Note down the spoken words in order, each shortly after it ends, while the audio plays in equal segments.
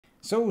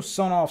So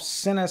Sonoff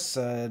sent us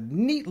a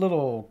neat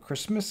little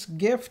Christmas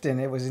gift,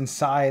 and it was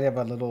inside of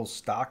a little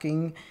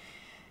stocking.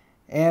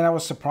 And I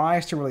was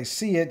surprised to really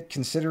see it,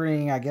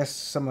 considering I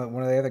guess one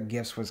of the other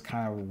gifts was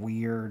kind of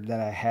weird that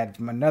I had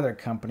from another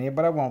company,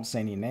 but I won't say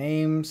any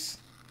names.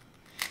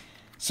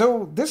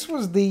 So this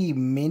was the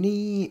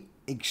Mini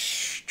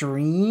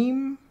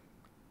Extreme,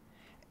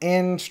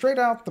 and straight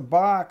out the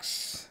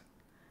box,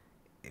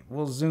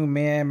 we'll zoom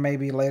in,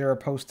 maybe later I'll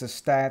post the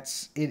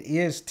stats. It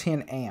is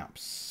 10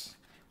 amps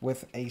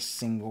with a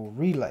single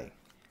relay.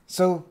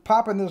 So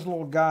popping this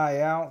little guy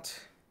out,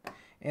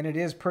 and it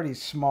is pretty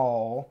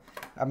small.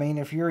 I mean,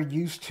 if you're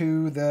used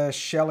to the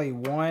Shelly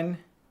 1,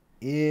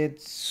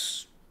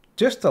 it's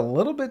just a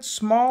little bit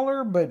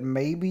smaller, but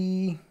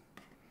maybe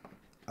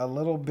a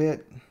little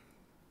bit,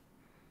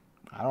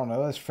 I don't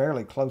know, it's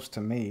fairly close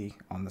to me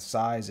on the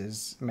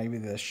sizes. Maybe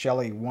the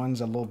Shelly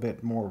 1's a little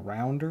bit more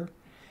rounder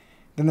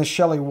than the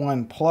Shelly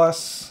 1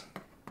 Plus.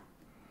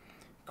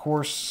 Of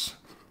course,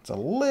 it's a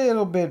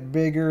little bit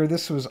bigger.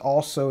 This was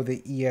also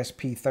the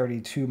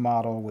ESP32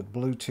 model with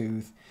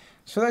Bluetooth.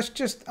 So that's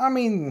just, I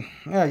mean,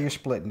 yeah, you're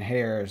splitting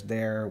hairs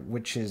there,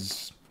 which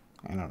is,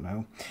 I don't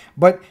know.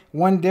 But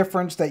one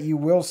difference that you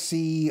will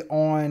see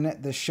on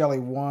the Shelly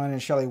 1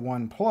 and Shelly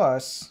 1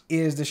 Plus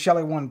is the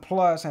Shelly 1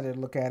 Plus, I did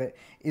look at it,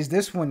 is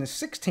this one is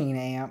 16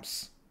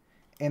 amps.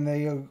 And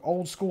the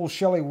old school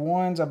Shelly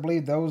 1s, I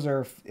believe those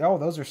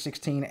are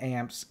 16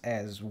 amps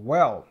as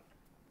well.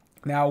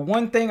 Now,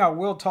 one thing I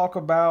will talk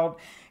about,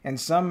 and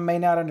some may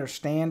not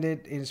understand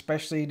it,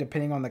 especially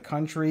depending on the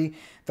country.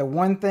 The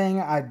one thing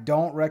I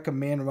don't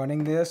recommend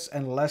running this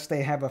unless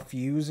they have a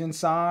fuse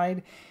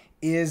inside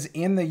is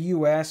in the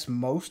US,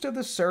 most of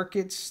the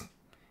circuits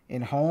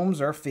in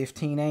homes are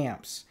 15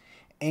 amps.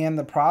 And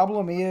the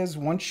problem is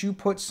once you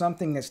put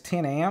something that's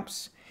 10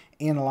 amps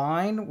in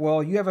line,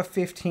 well, you have a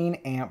 15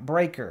 amp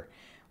breaker.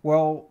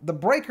 Well, the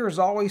breaker is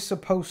always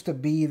supposed to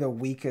be the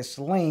weakest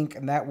link,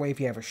 and that way if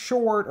you have a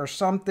short or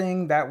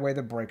something, that way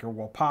the breaker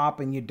will pop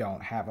and you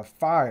don't have a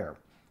fire.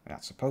 You're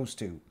not supposed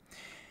to.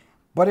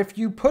 But if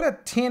you put a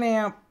 10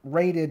 amp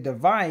rated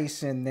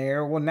device in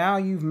there, well, now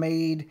you've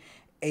made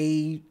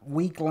a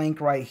weak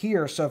link right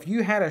here. So if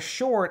you had a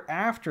short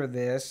after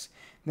this,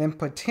 then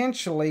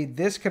potentially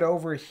this could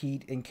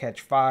overheat and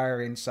catch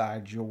fire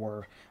inside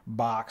your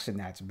box, and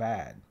that's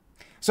bad.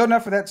 So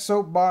enough of that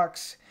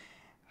soapbox.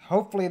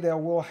 Hopefully they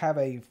will have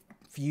a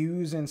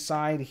fuse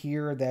inside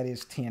here that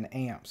is 10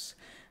 amps.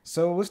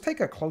 So let's take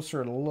a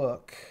closer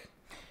look.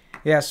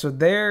 Yeah, so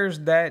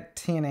there's that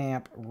 10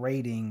 amp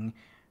rating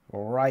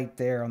right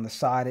there on the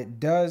side. It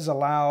does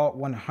allow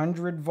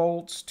 100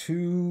 volts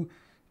to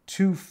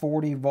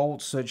 240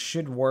 volts, so it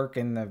should work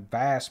in the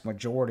vast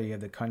majority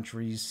of the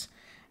countries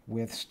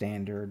with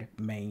standard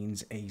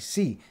mains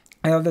AC.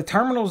 Now the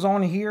terminals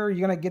on here,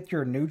 you're going to get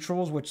your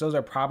neutrals, which those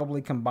are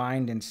probably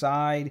combined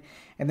inside.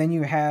 And then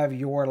you have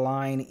your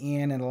line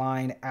in and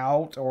line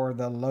out, or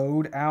the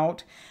load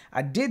out.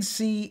 I did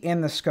see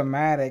in the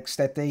schematics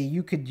that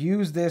you could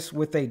use this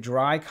with a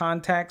dry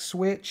contact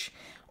switch,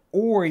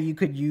 or you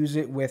could use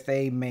it with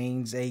a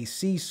mains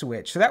AC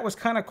switch. So that was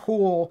kind of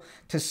cool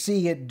to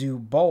see it do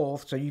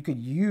both. So you could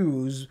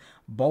use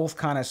both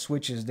kind of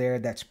switches there.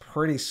 That's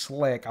pretty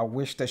slick. I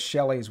wish the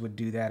Shellys would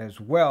do that as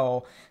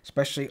well,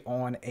 especially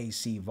on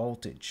AC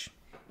voltage.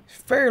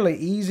 Fairly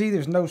easy.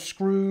 There's no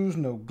screws,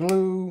 no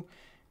glue.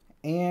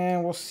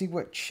 And we'll see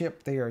what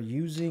chip they are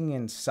using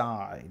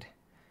inside.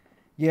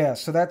 Yeah,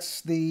 so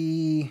that's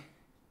the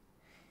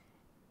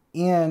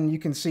in. You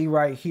can see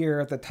right here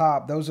at the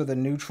top, those are the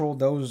neutral.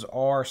 Those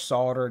are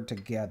soldered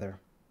together.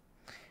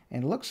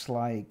 And it looks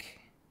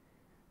like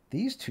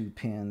these two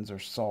pins are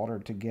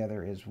soldered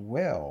together as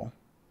well.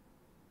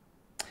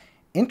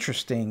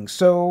 Interesting.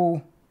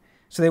 So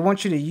they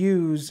want you to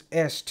use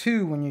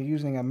S2 when you're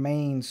using a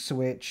main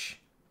switch,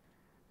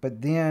 but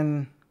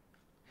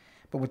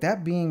with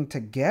that being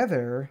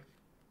together,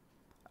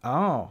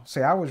 oh,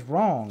 see, I was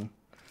wrong.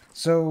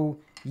 So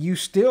you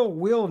still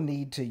will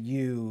need to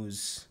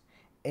use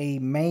a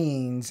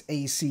mains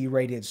AC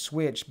rated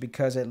switch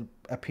because it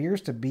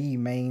appears to be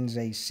mains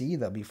AC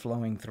that'll be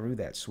flowing through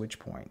that switch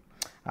point.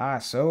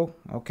 So,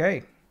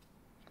 okay.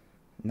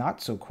 Not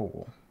so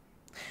cool.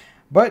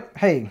 But,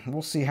 hey,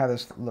 we'll see how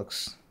this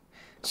looks.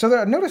 So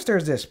notice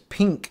there's this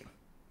pink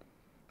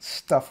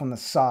stuff on the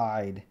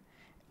side.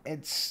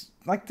 It's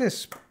like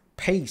this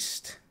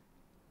paste.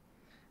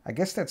 I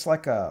guess that's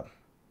like a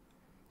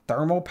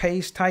thermal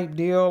paste type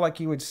deal like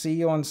you would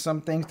see on some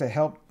things to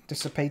help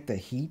dissipate the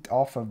heat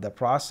off of the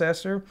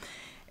processor.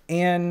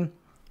 And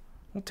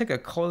we'll take a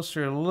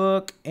closer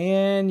look.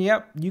 And,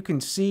 yep, you can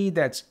see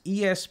that's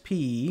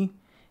ESP.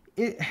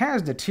 It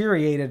has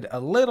deteriorated a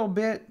little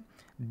bit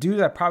due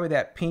to probably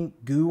that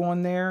pink goo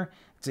on there.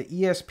 It's an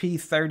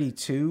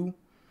ESP32.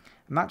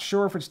 I'm not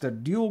sure if it's the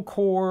dual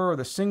core or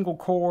the single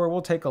core.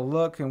 We'll take a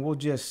look and we'll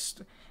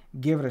just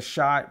give it a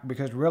shot,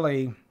 because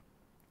really,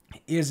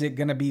 is it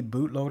going to be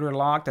bootloader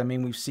locked? I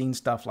mean, we've seen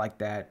stuff like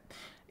that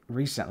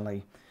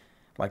recently,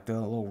 like the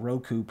little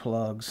Roku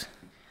plugs.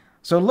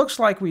 So it looks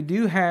like we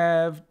do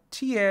have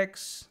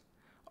TX,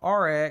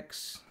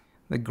 RX,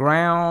 the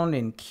ground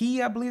and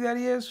key, I believe that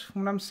is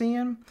what I'm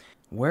seeing.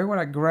 Where would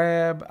I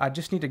grab? I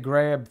just need to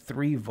grab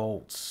 3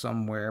 volts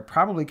somewhere.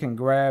 Probably can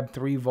grab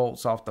 3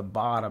 volts off the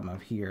bottom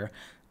of here.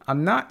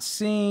 I'm not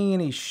seeing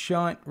any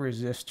shunt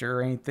resistor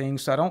or anything,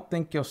 so I don't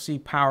think you'll see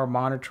power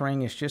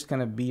monitoring. It's just going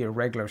to be a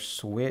regular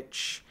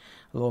switch,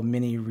 a little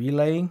mini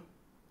relay.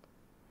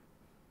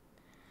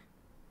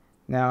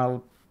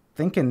 Now,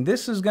 thinking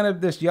this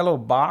yellow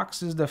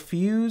box is the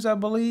fuse, I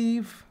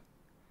believe.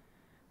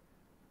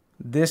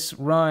 This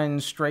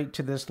runs straight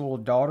to this little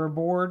daughter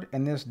board,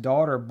 and this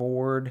daughter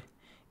board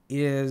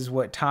is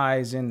what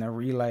ties in the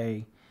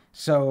relay.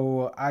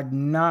 So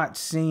I'm not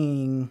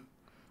seeing,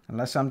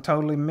 unless I'm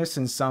totally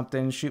missing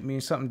something, shoot me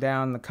something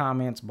down in the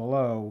comments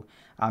below.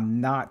 I'm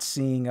not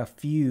seeing a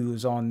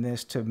fuse on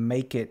this to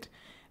make it,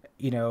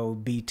 you know,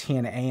 be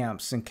 10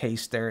 amps in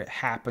case there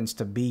happens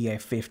to be a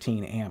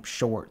 15 amp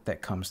short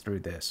that comes through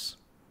this.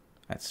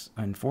 That's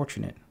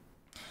unfortunate.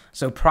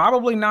 So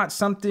probably not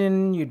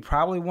something you'd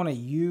probably want to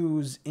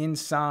use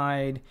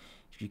inside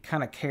if you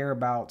kind of care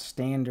about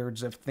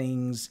standards of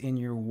things in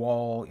your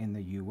wall in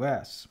the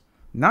US.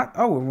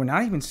 We're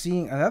not even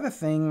seeing another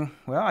thing.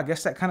 Well, I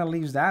guess that kind of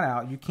leaves that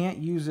out. You can't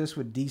use this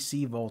with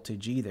DC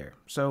voltage either.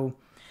 So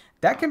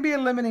that can be a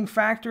limiting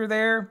factor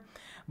there.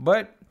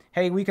 But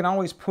hey, we can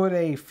always put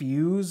a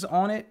fuse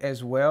on it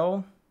as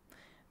well.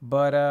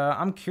 But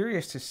I'm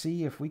curious to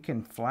see if we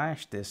can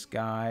flash this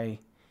guy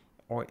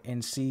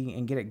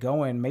and get it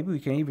going. Maybe we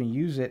can even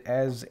use it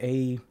as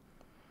a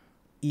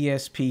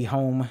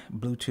ESPHome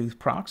Bluetooth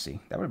proxy.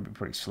 That would be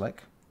pretty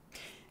slick.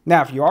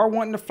 Now, if you are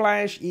wanting to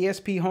flash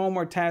ESPHome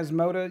or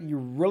TASMOTA, you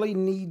really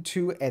need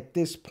to, at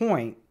this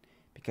point,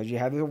 because you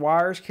have the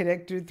wires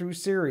connected through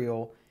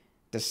serial,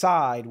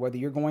 decide whether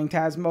you're going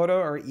TASMOTA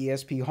or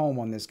ESPHome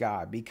on this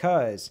guy.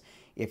 Because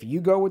if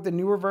you go with the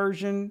newer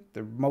version,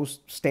 the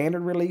most standard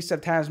release of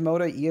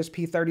TASMOTA,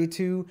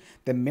 ESP32,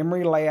 the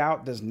memory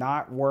layout does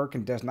not work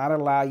and does not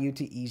allow you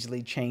to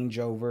easily change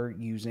over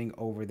using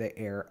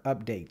over-the-air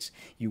updates.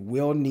 You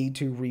will need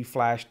to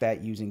reflash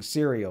that using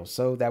serial.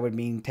 So that would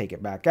mean take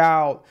it back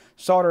out,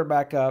 solder it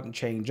back up, and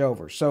change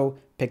over. So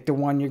pick the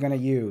one you're going to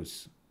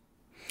use.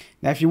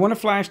 Now, if you want to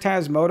flash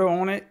TASMOTA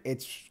on it,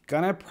 it's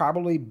going to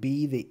probably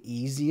be the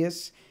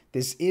easiest.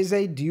 This is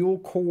a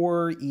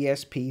dual-core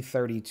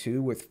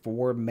ESP32 with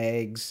 4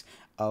 megs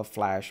of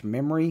flash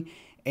memory.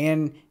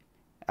 And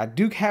I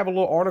do have a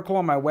little article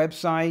on my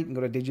website.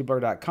 Go to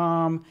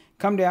digiblur.com.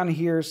 Come down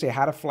here, say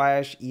how to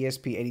flash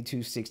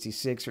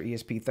ESP8266 or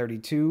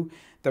ESP32.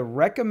 The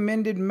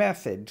recommended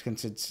method,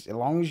 since it's as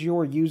long as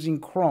you're using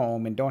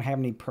Chrome and don't have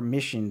any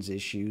permissions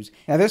issues.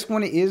 Now, this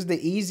one is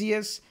the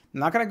easiest. I'm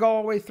not going to go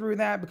all the way through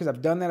that because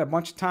I've done that a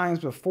bunch of times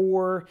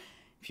before.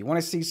 If you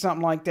want to see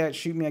something like that,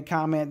 shoot me a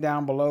comment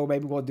down below.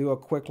 Maybe we'll do a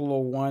quick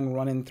little one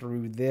running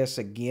through this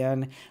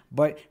again.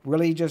 But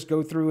really just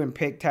go through and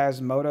pick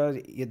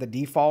TASMOTA, the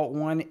default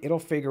one. It'll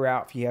figure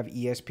out if you have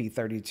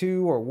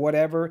ESP32 or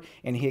whatever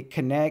and hit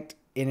connect,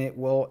 and it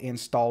will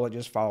install it.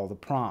 Just follow the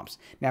prompts.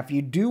 Now, if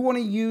you do want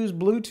to use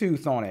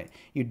Bluetooth on it,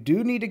 you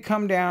do need to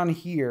come down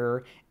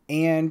here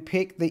and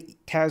pick the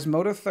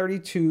TASMOTA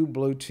 32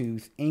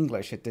 Bluetooth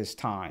English at this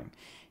time.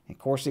 Of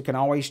course, it can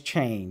always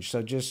change,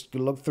 so just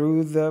look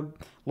through the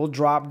little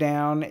drop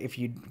down. If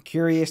you're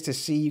curious to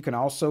see, you can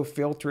also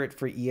filter it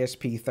for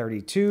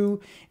ESP32.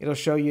 It'll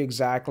show you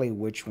exactly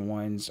which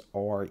ones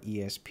are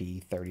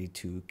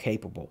ESP32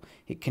 capable.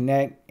 Hit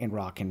connect and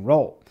rock and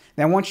roll.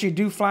 Now, once you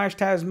do flash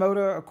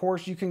TASMOTA, of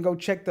course, you can go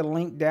check the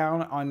link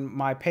down on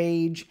my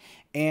page,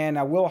 and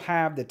I will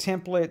have the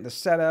template, the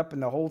setup,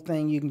 and the whole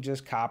thing. You can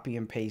just copy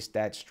and paste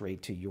that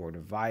straight to your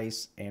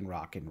device and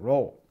rock and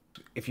roll.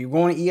 If you're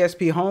going to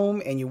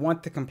ESPHome and you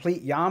want the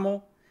complete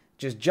YAML,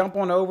 just jump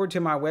on over to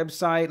my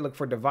website, look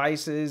for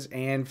devices,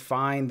 and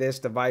find this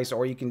device,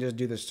 or you can just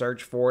do the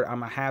search for it. I'm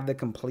going to have the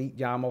complete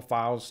YAML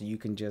file so you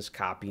can just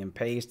copy and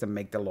paste and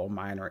make the little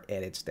minor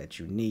edits that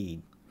you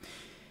need.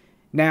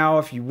 Now,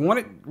 if you want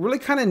it really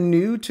kind of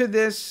new to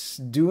this,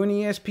 doing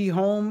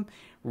ESPHome,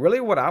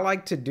 really what I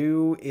like to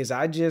do is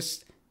I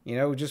just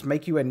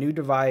make you a new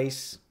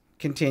device,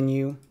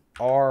 continue.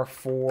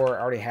 R4,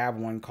 I already have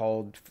one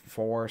called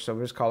 4, so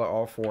we'll just call it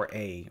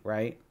R4A,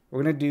 right?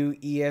 We're going to do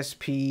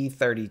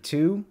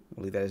ESP32.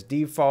 We'll leave that as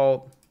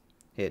default.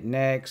 Hit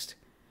next.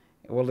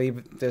 We'll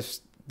leave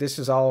this. This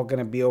is all going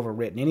to be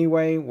overwritten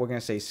anyway. We're going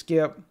to say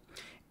skip.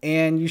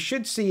 And you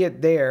should see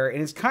it there.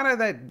 And it's kind of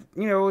that,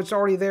 it's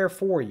already there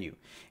for you.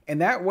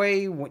 And that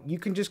way, you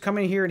can just come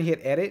in here and hit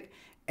edit.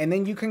 And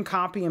then you can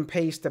copy and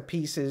paste the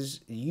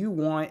pieces you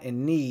want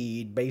and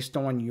need based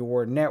on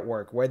your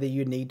network. Whether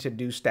you need to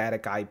do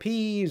static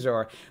IPs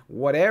or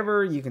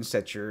whatever, you can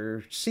set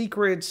your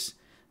secrets,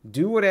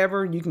 do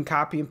whatever. You can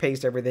copy and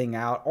paste everything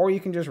out, or you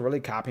can just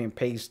really copy and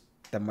paste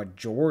the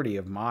majority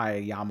of my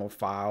YAML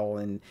file.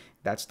 And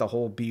that's the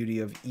whole beauty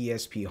of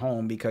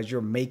ESPHome, because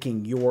you're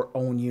making your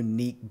own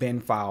unique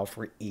bin file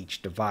for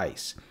each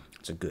device.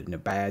 It's a good and a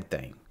bad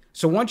thing.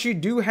 So once you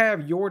do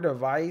have your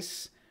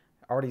device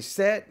already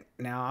set,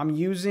 now I'm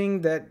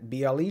using that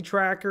BLE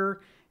tracker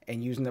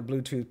and using the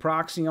Bluetooth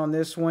proxy on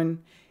this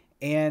one.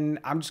 And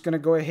I'm just going to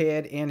go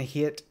ahead and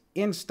hit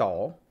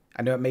install.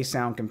 I know it may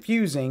sound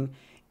confusing,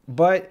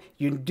 but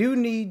you do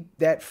need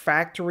that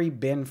factory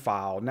bin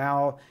file.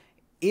 Now,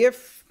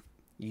 if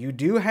you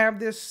do have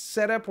this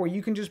setup where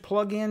you can just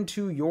plug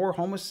into your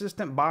Home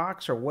Assistant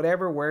box or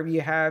whatever, wherever you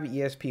have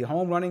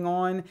ESPHome running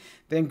on,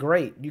 then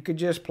great. You could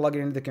just plug it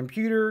into the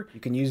computer. You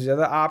can use the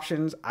other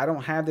options. I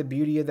don't have the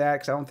beauty of that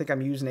because I don't think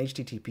I'm using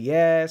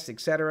HTTPS,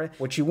 etc.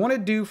 What you want to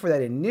do for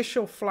that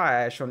initial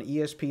flash on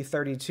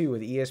ESP32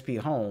 with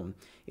ESPHome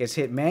is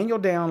hit manual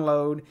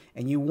download,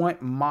 and you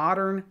want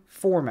modern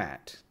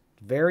format.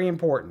 Very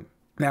important.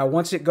 Now,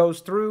 once it goes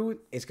through,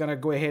 it's going to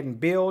go ahead and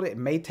build. It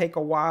may take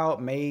a while.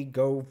 It may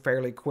go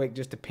fairly quick,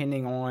 just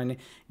depending on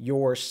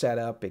your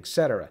setup,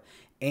 etc.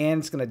 And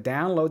it's going to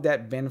download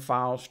that bin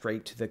file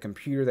straight to the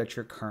computer that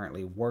you're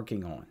currently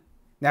working on.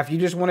 Now, if you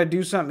just want to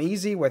do something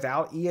easy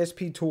without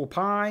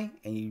ESP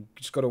and you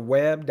just go to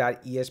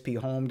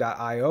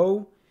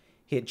web.esphome.io,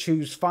 hit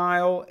choose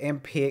file,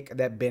 and pick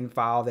that bin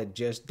file that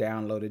just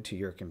downloaded to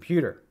your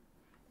computer.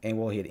 And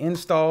we'll hit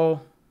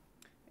install.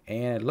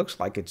 And it looks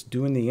like it's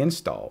doing the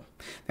install.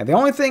 Now, the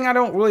only thing I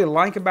don't really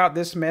like about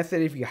this method,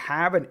 if you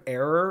have an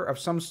error of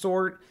some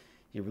sort,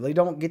 you really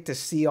don't get to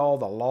see all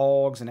the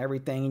logs and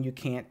everything, and you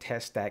can't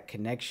test that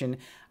connection.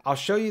 I'll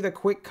show you the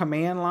quick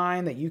command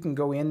line that you can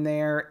go in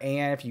there,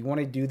 and if you want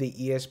to do the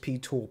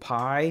ESP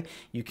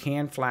you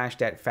can flash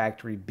that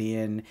factory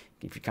bin.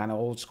 If you're kind of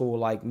old school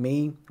like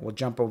me, we'll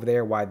jump over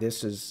there while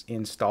this is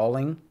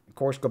installing. Of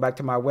course, go back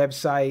to my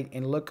website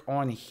and look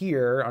on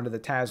here under the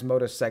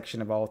TASMOTA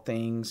section of all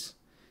things.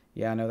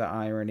 Yeah, I know the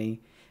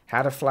irony.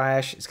 How to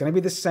flash, it's going to be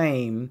the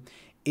same.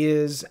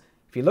 If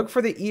you look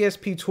for the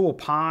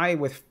ESP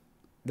with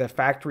the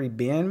factory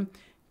bin,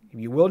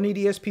 you will need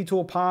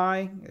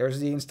ESP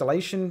There's the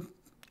installation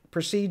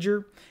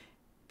procedure.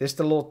 This is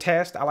the little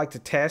test. I like to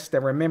test.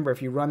 And remember,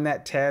 if you run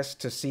that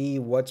test to see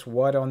what's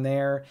what on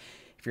there,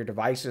 if your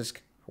device is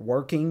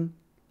working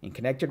and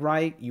connected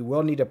right, you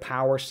will need to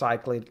power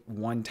cycle it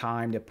one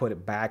time to put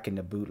it back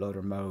into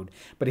bootloader mode.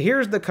 But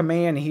here's the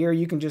command here.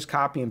 You can just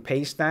copy and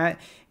paste that,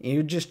 and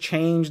you just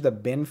change the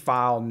bin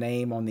file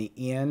name on the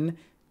end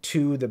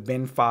to the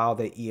bin file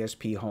that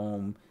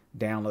ESPHome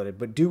downloaded.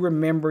 But do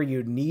remember,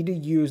 you need to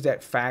use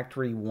that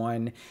factory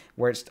one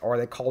where it's, or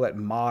they call it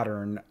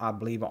modern, I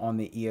believe, on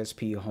the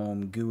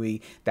ESPHome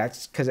GUI.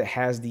 That's because it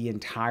has the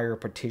entire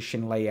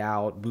partition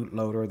layout,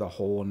 bootloader, the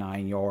whole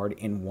 9 yard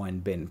in one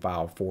bin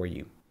file for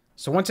you.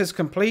 So once it's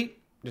complete,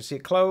 just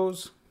hit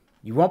close.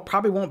 You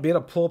probably won't be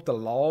able to pull up the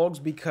logs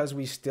because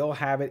we still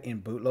have it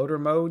in bootloader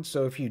mode.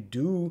 So if you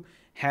do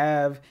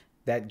have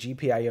that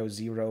GPIO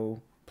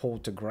 0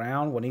 pulled to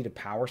ground, we'll need to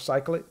power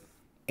cycle it.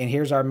 And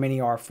here's our mini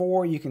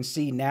R4. You can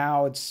see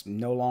now it's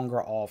no longer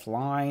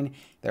offline.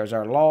 There's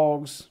our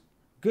logs.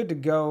 Good to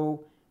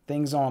go.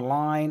 Things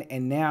online.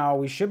 And now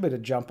we should be able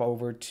to jump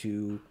over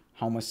to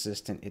Home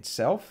Assistant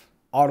itself.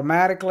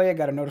 Automatically, I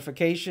got a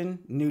notification,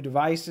 new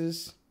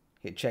devices.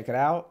 Hit check it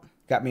out.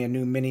 Got me a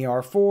new mini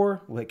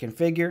R4. We'll hit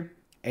configure.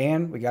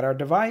 And we got our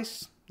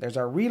device. There's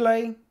our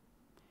relay.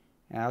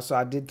 And also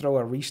I did throw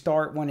a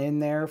restart one in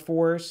there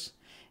for us.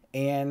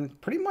 And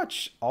pretty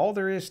much all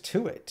there is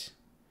to it.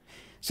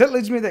 So that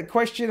leads me to that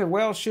question of,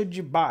 well, should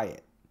you buy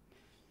it?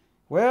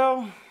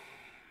 Well,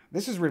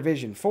 this is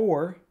revision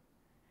 4.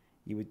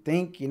 You would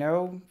think, you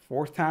know,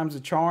 4th time's the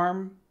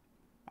charm.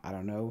 I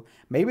don't know.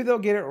 Maybe they'll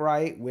get it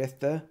right with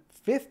the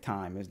 5th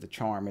time is the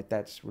charm, if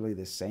that's really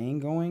the saying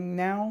going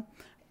now.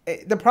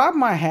 The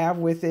problem I have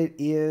with it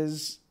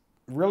is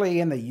really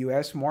in the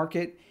US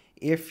market,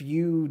 if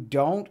you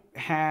don't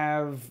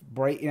have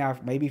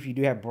maybe if you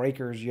do have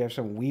breakers, you have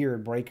some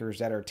weird breakers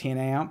that are 10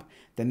 amp,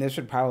 then this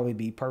would probably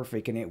be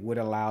perfect and it would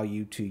allow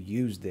you to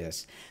use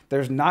this.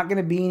 There's not going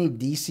to be any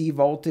DC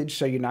voltage,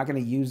 so you're not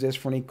going to use this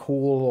for any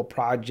cool little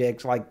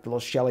projects like the little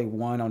Shelly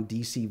 1 on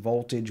DC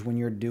voltage when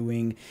you're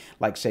doing,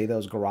 like, say,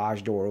 those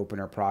garage door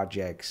opener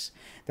projects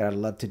that I'd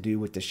love to do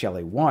with the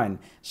Shelly 1.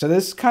 So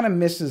this kind of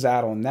misses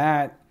out on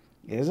that.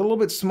 It is a little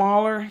bit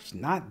smaller. It's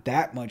not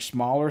that much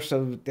smaller,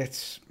 so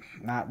that's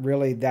not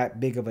really that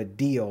big of a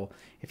deal.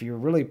 If you're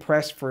really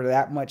pressed for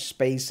that much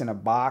space in a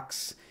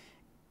box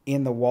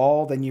in the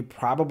wall, then you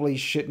probably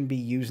shouldn't be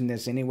using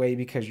this anyway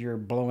because you're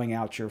blowing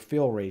out your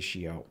fill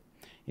ratio.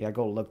 Yeah,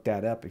 go look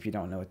that up if you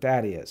don't know what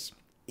that is.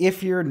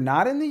 If you're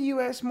not in the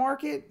US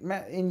market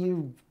and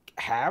you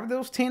have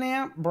those 10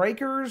 amp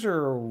breakers,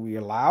 or we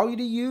allow you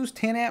to use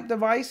 10 amp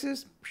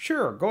devices,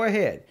 sure, go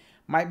ahead.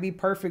 Might be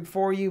perfect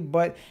for you,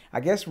 but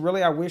I guess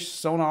really I wish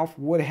Sonoff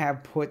would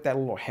have put that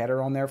little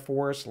header on there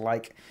for us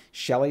like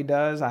Shelly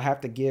does. I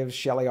have to give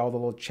Shelly all the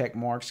little check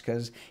marks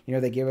because, you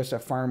know, they give us a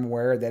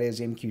firmware that is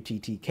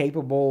MQTT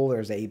capable.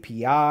 There's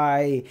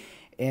API,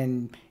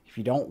 and if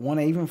you don't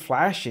want to even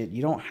flash it,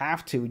 you don't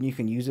have to, and you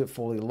can use it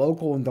fully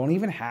local and don't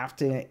even have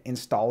to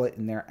install it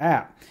in their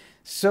app.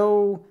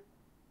 So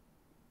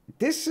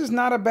this is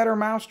not a better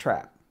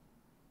mousetrap,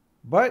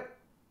 but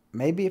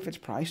maybe if it's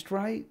priced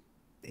right,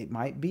 it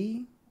might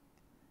be.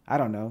 I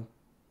don't know.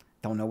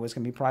 Don't know what it's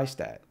going to be priced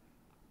at.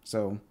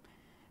 So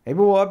Maybe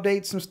we'll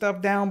update some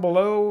stuff down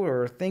below,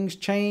 or things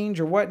change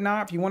or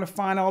whatnot. If you want to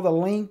find all the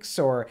links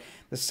or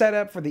the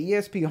setup for the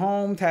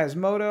ESPHome,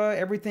 TASMOTA,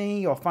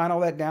 everything, you'll find all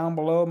that down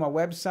below on my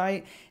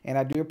website. And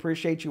I do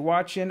appreciate you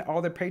watching.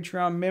 All the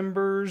Patreon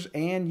members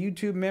and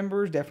YouTube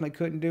members, definitely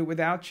couldn't do it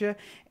without you.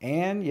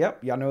 And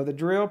yep, y'all know the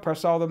drill.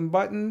 Press all them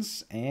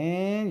buttons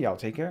and y'all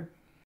take care.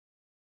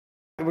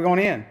 We're going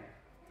in.